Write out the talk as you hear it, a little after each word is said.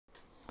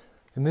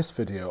In this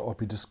video, I'll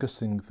be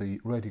discussing the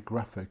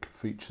radiographic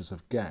features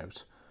of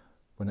gout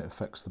when it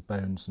affects the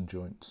bones and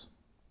joints.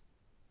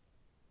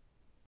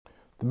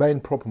 The main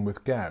problem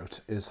with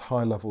gout is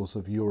high levels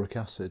of uric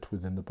acid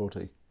within the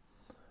body.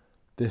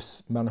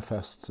 This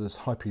manifests as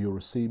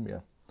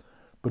hyperuricemia,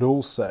 but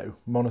also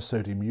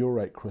monosodium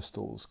urate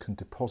crystals can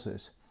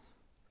deposit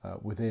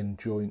within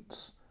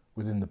joints,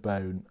 within the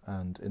bone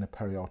and in a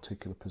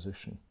periarticular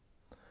position.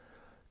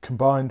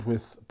 Combined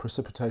with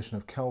precipitation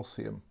of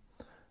calcium,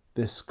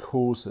 this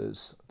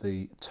causes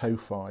the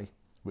tophi,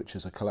 which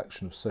is a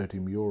collection of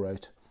sodium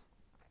urate,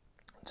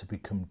 to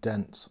become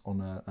dense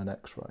on an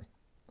X-ray.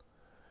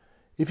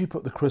 If you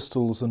put the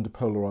crystals under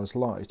polarised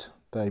light,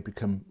 they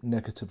become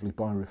negatively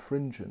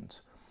birefringent,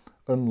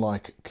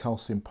 unlike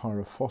calcium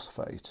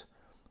pyrophosphate,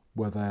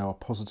 where they are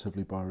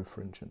positively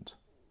birefringent.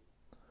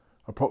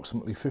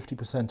 Approximately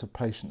 50% of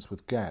patients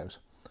with gout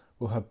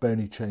will have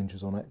bony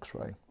changes on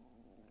X-ray.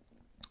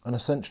 And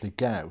essentially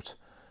gout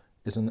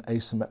is an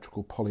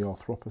asymmetrical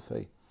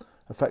polyarthropathy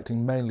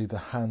affecting mainly the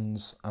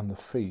hands and the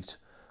feet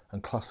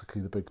and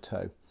classically the big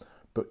toe,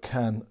 but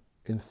can,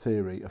 in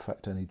theory,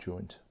 affect any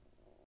joint.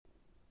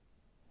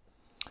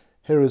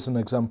 Here is an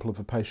example of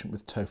a patient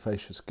with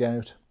tophaceous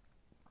gout.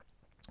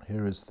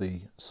 Here is the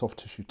soft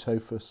tissue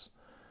tophus.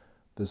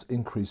 There's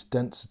increased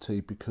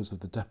density because of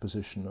the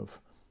deposition of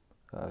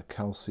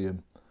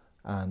calcium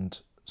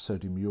and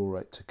sodium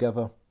urate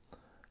together.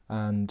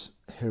 And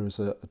here is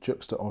a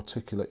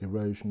juxta-articular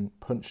erosion,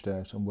 punched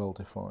out and well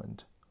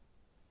defined.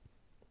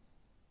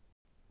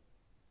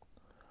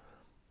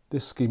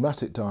 This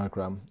schematic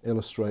diagram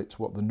illustrates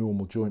what the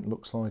normal joint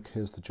looks like.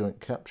 Here's the joint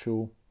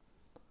capsule,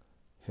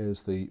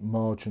 here's the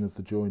margin of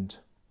the joint,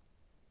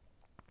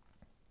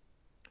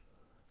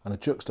 and a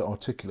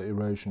juxta-articular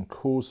erosion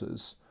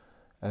causes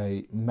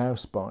a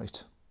mouse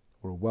bite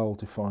or a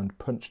well-defined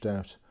punched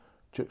out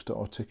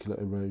juxta-articular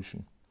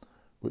erosion,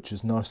 which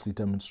is nicely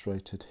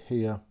demonstrated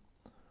here,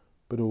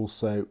 but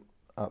also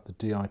at the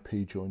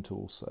DIP joint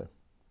also.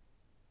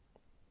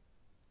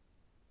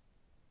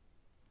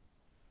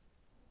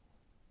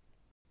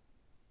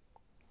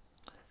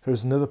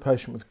 Here's another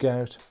patient with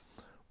gout.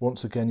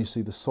 Once again you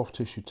see the soft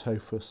tissue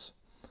tophus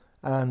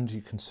and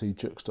you can see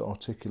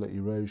juxta-articular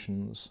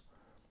erosions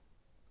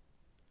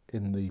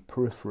in the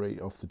periphery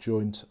of the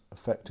joint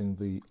affecting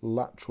the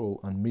lateral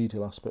and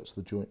medial aspects of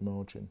the joint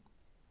margin.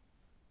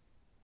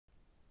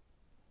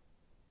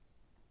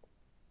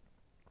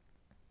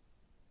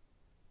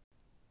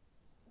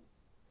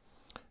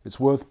 It's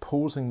worth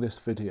pausing this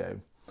video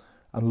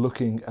and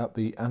looking at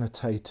the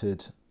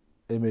annotated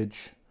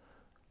image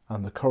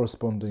and the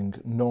corresponding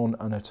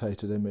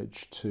non-annotated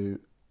image to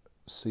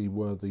see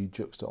where the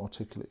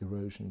juxta-articular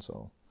erosions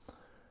are.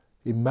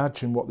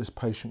 Imagine what this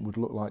patient would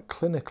look like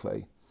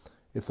clinically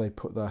if they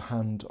put their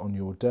hand on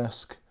your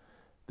desk.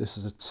 This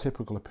is a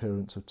typical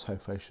appearance of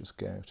tophaceous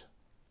gout.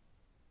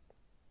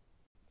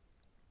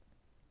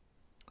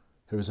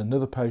 Here is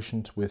another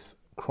patient with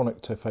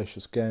chronic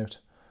tophaceous gout.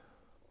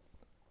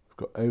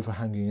 We've got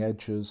overhanging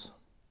edges,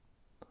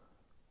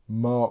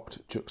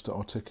 marked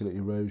juxta-articular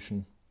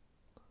erosion.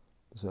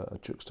 There's a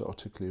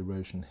juxta-articular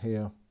erosion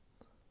here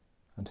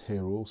and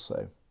here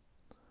also,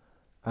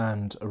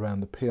 and around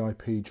the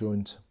PIP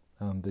joint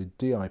and the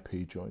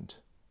DIP joint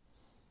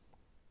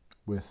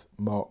with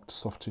marked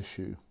soft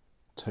tissue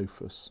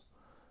tophus,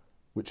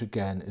 which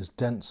again is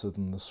denser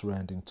than the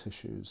surrounding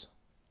tissues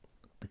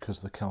because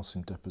of the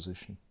calcium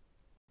deposition.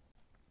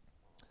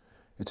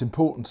 It's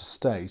important to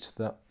state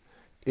that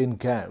in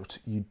gout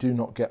you do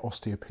not get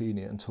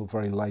osteopenia until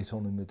very late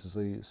on in the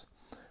disease,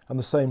 and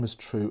the same is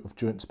true of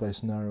joint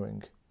space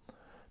narrowing.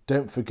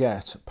 Don't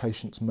forget,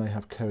 patients may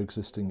have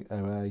coexisting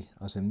OA,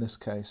 as in this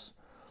case,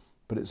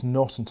 but it's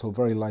not until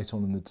very late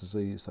on in the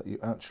disease that you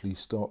actually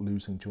start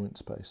losing joint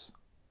space.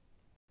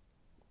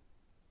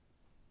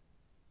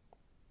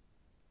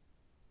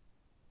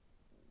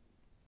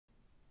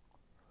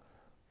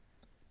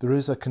 There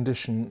is a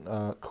condition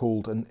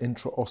called an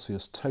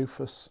intraosseous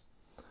tophus.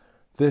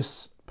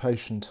 This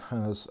patient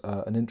has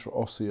an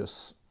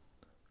intraosseous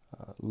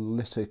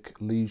lytic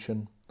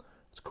lesion.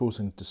 It's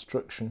causing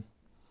destruction.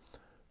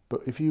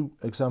 But if you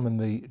examine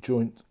the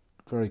joint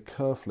very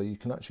carefully, you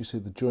can actually see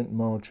the joint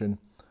margin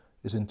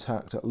is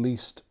intact, at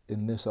least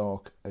in this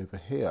arc over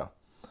here.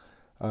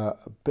 A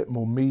bit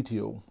more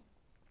medial,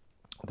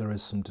 there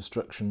is some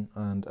destruction,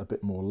 and a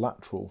bit more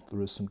lateral,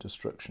 there is some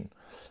destruction.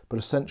 But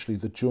essentially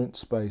the joint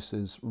space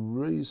is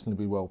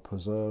reasonably well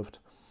preserved,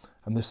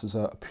 and this is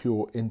a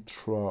pure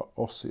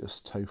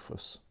intraosseous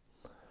tophus.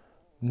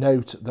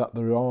 Note that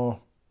there are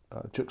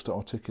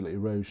juxta-articular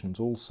erosions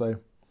also,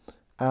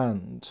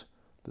 and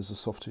there's a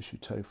soft tissue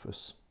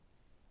tophus.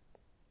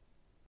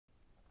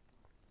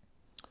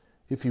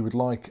 If you would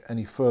like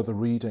any further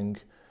reading,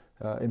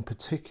 in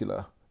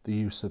particular the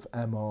use of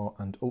MR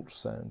and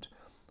ultrasound,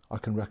 I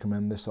can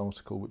recommend this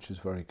article, which is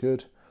very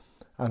good.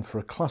 And for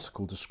a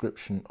classical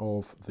description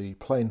of the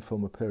plain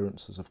film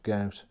appearances of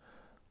gout,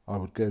 I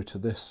would go to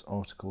this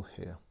article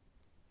here.